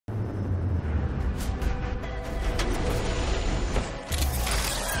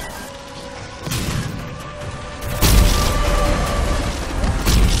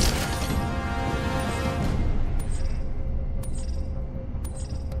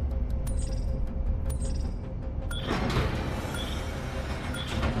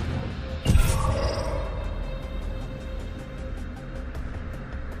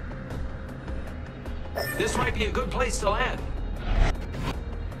This might be a good place to land.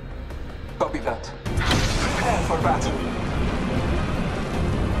 Copy that. Prepare for battle.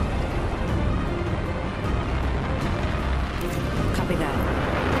 Copy that.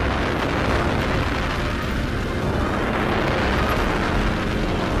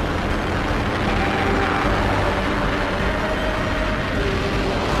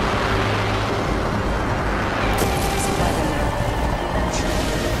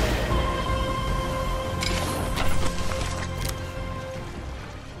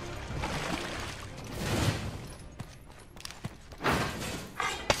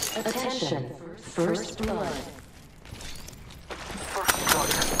 Attention. First blood.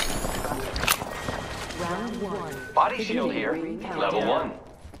 Round 1. Body shield here. Level 1.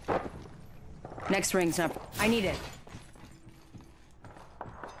 Next ring's up. I need it.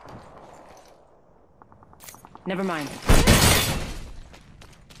 Never mind.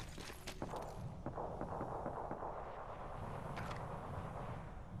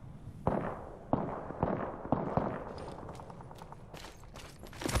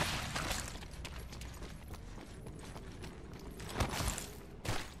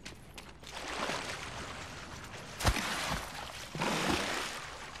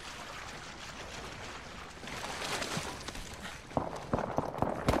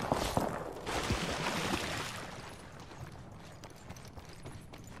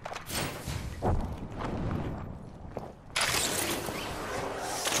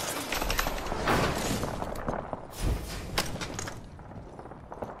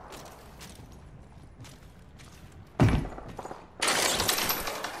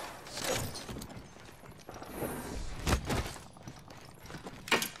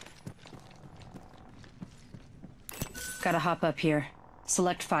 Gotta hop up here.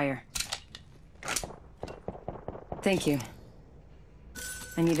 Select fire. Thank you.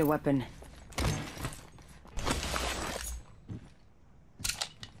 I need a weapon.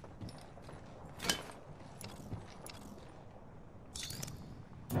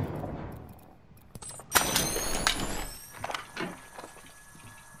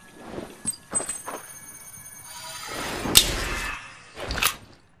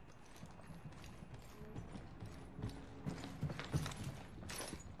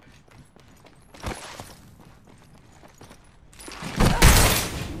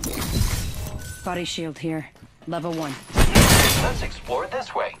 Body shield here. Level 1. Let's explore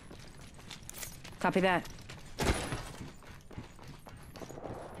this way. Copy that.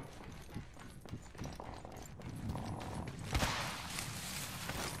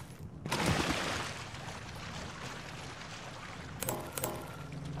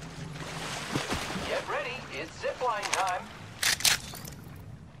 Get ready. It's zipline time.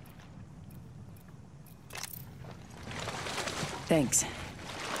 Thanks.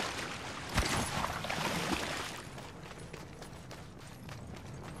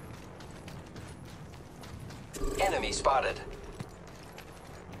 Enemy spotted.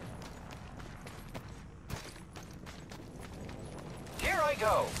 Here I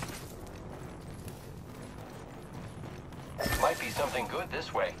go. Might be something good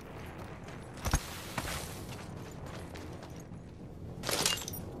this way.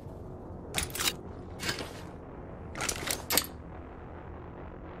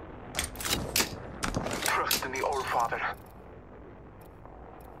 Trust in the All-Father.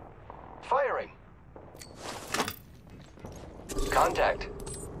 Firing. Contact.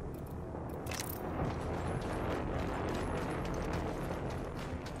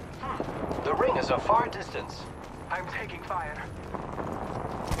 The ring is a far distance. I'm taking fire.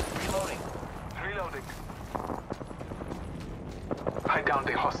 Reloading. Reloading. I downed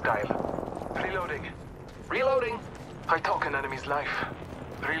a hostile. Reloading. Reloading. I took an enemy's life.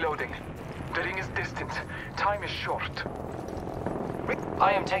 Reloading. The ring is distant. Time is short.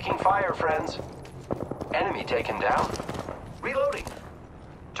 I am taking fire, friends. Enemy taken down. Reloading.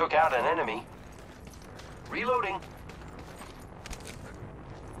 Took out an enemy. Reloading.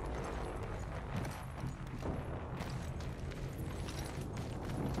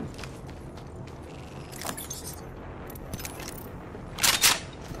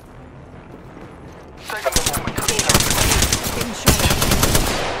 Taking a moment to Getting shot at.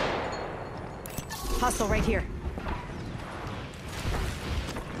 Hostile right here.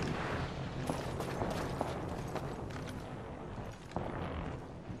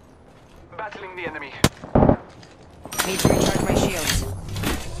 battling the enemy. Need to recharge my shields.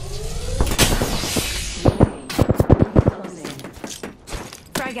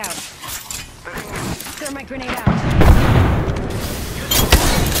 Frag out. Thermite grenade out.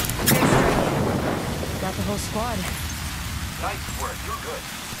 Okay, strike. Got the whole squad. Nice work. You're good.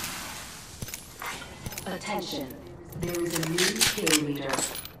 Attention. There is a new kill leader.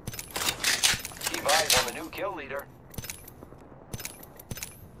 Keep eyes on the new kill leader.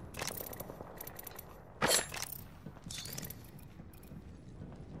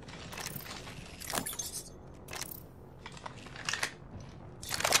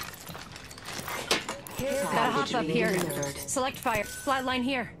 Gotta hop up here. Delivered. Select fire. Flatline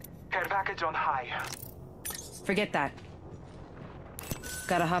here. Care package on high. Forget that.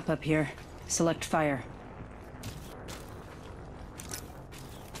 Gotta hop up here. Select fire.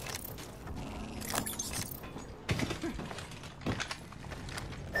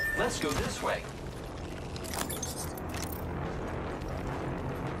 Let's go this way.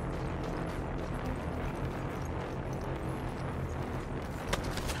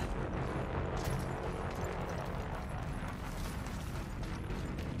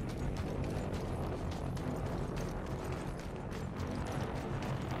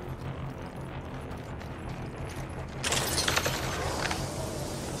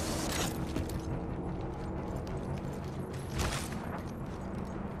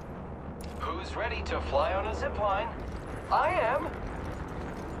 Who's ready to fly on a zip line? I am.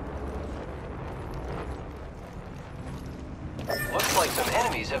 Looks like some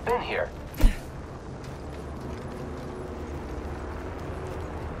enemies have been here.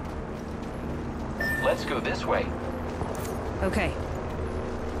 Let's go this way. Okay.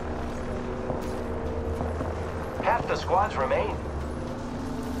 Half the squads remain.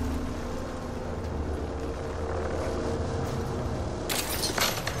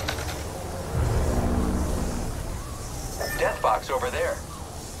 Death box over there.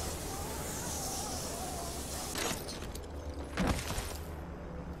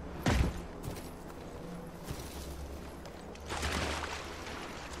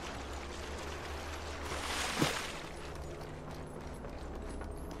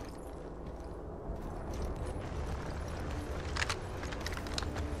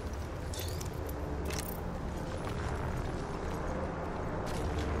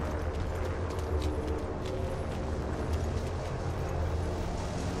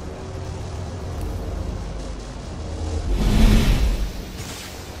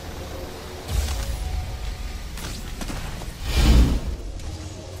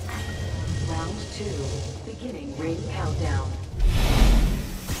 Round 2. Beginning ring countdown.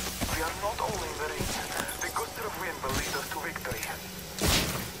 We are not owning the ring. The gust of wind will lead us to victory.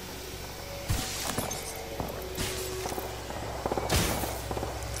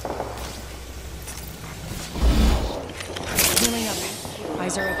 Healing up.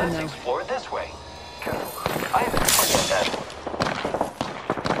 Eyes are open Let's though. explore this way. I haven't forget that.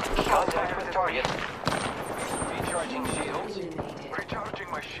 Contact with target. Recharging shields. Eliminated. Recharging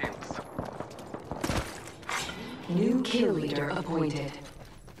my shields. New kill leader appointed.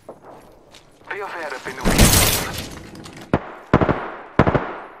 The affair has been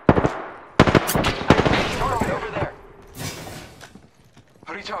Target over there.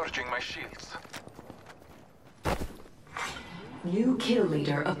 recharging my shields. New kill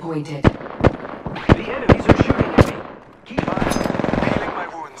leader appointed. The enemies are shooting at me. Keep eyes. Healing my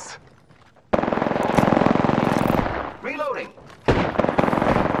wounds. Reloading.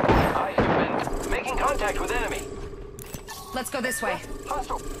 Eyes open. Making contact with enemy. Let's go this way.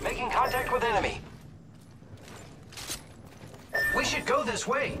 Hostile. Making contact with enemy. We should go this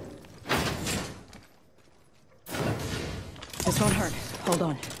way. This won't hurt. Hold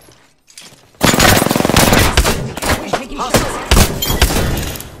on. We Taking should shots.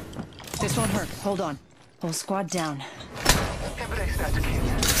 This won't hurt. Hold on. Whole squad down. Embrace that, kid.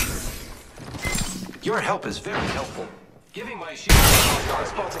 Your help is very helpful. Giving my shield a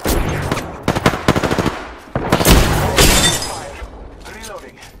spot. Fire.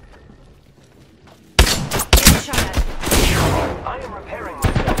 Reloading. Getting shot at. I am repairing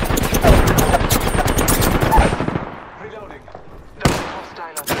myself. Reloading. That's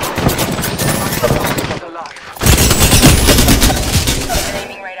hostile on alive.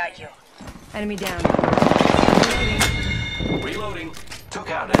 Aiming right at you. Enemy down. Reloading. Took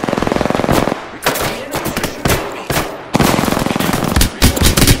out it. The enemies are shooting at me.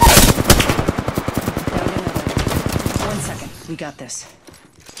 Down another. 1 second. We got this.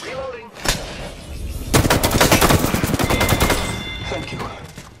 Reloading. Thank you.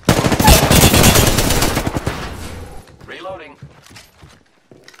 Reloading.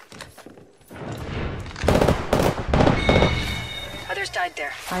 Others died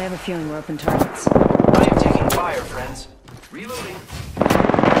there. I have a feeling we're open targets. I am taking fire, friends. Reloading.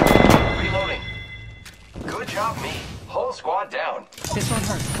 Reloading. Good job, me. Whole squad down. This won't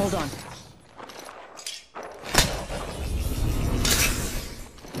hurt. Hold on.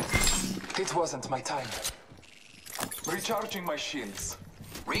 It wasn't my time. Recharging my shields.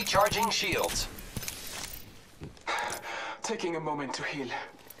 Recharging shields. Taking a moment to heal.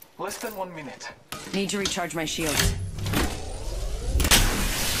 Less than 1 minute. Need to recharge my shields.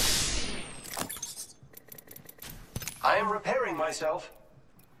 I am repairing myself.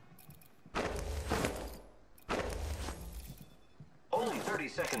 Only 30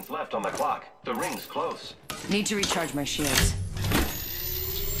 seconds left on the clock. The ring's close. Need to recharge my shields.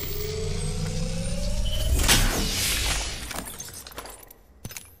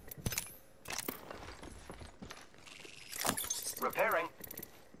 Repairing.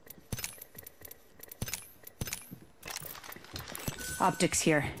 Optics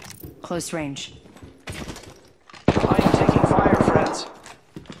here. Close range. I am taking fire, friends.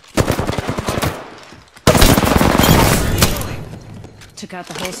 Took out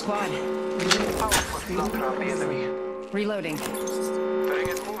the whole squad. Powerful slaughter of the enemy. Reloading. The ring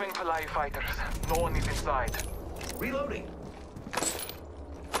is moving to live fighters. No one is inside. Reloading.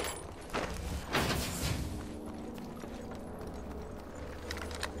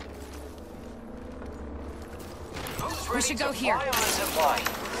 Who's ready should to go here. fly on a zip line?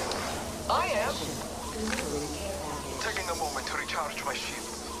 I am. Taking a moment to recharge my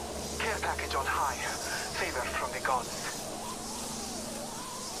shields. Care package on high. Favor from the gods.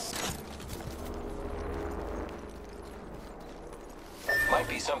 Might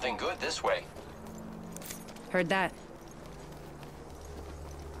be something good this way. Heard that.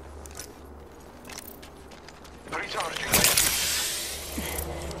 Recharging my shields.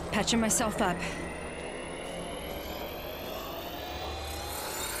 Patching myself up.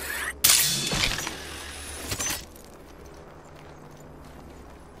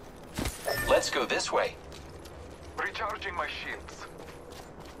 Let's go this way. Recharging my shields.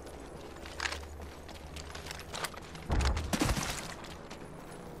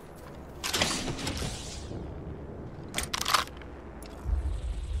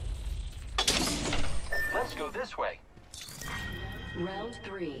 Let's go this way. Round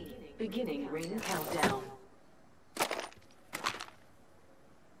 3. Beginning ring countdown.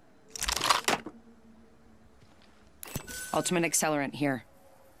 Ultimate accelerant here.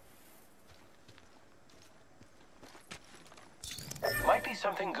 Might be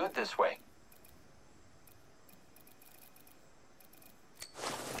something good this way.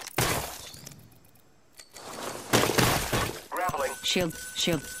 Grappling.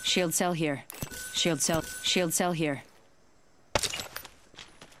 Shield cell here. Shield cell here.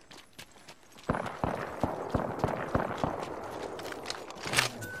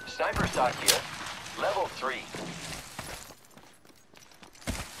 Sniper stock here. Level 3.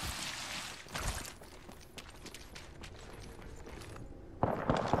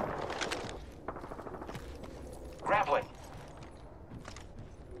 Grappling.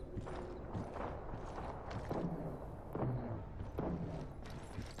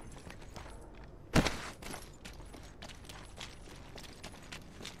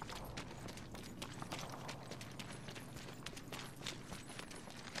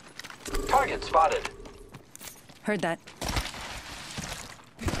 Target spotted. Heard that.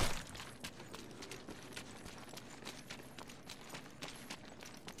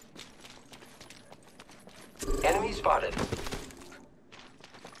 Enemy spotted.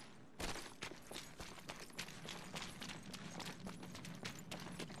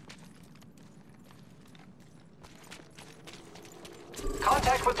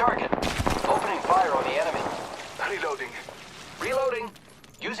 Contact with target. Opening fire on the enemy. Reloading. Reloading.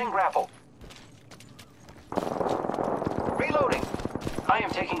 Using grapple. Reloading. I am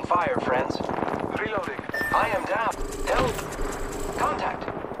taking fire, friends. Reloading. I am down. Help. Contact.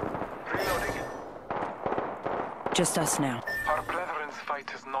 Reloading. Just us now. Our brethren's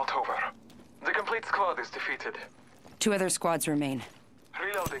fight is not over. The complete squad is defeated. 2 other squads remain.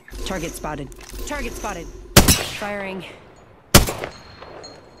 Reloading. Target spotted. Target spotted. Firing.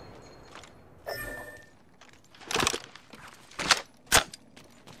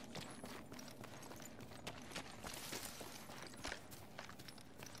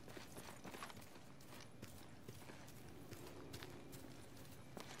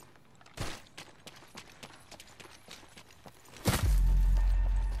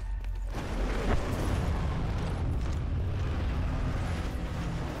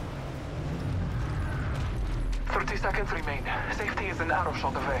 Seconds remain. Safety is an arrow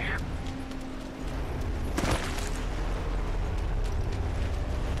shot away.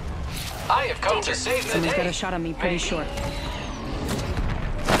 I have come to save the Someone's got a day. shot on me pretty short.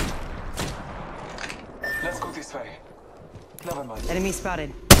 Let's go this way. Never mind. Enemy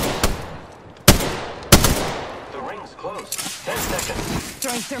spotted. The The ring's close. 10 seconds.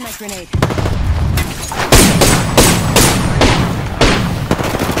 Throwing thermite grenade.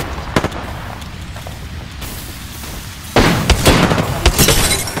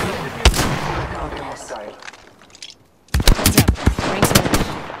 Hostile. Heads up. Rings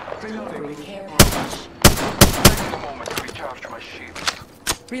moving. Reloading. Care package. Taking a moment to recharge my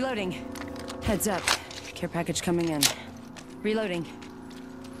shields. Reloading. Heads up. Care package coming in. Reloading.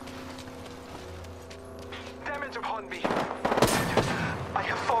 Damage upon me. I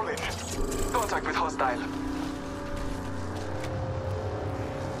have fallen. Contact with hostile.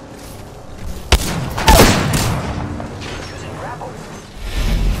 Using grapple.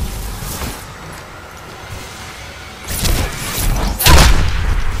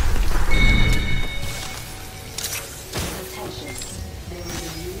 Attention. There is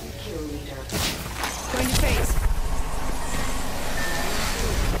a new kill leader. Going to phase.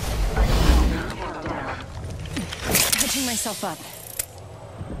 Catching myself up.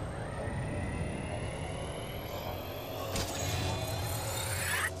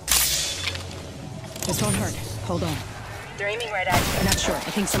 This won't hurt. Hold on. They're aiming right at you. I'm not sure.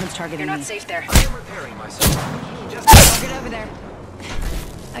 I think someone's targeting You're me. not safe there. I am repairing myself. Just Target over there.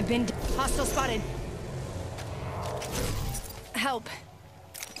 I've been hostile spotted. Help.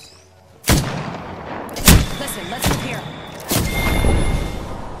 Listen, let's move here.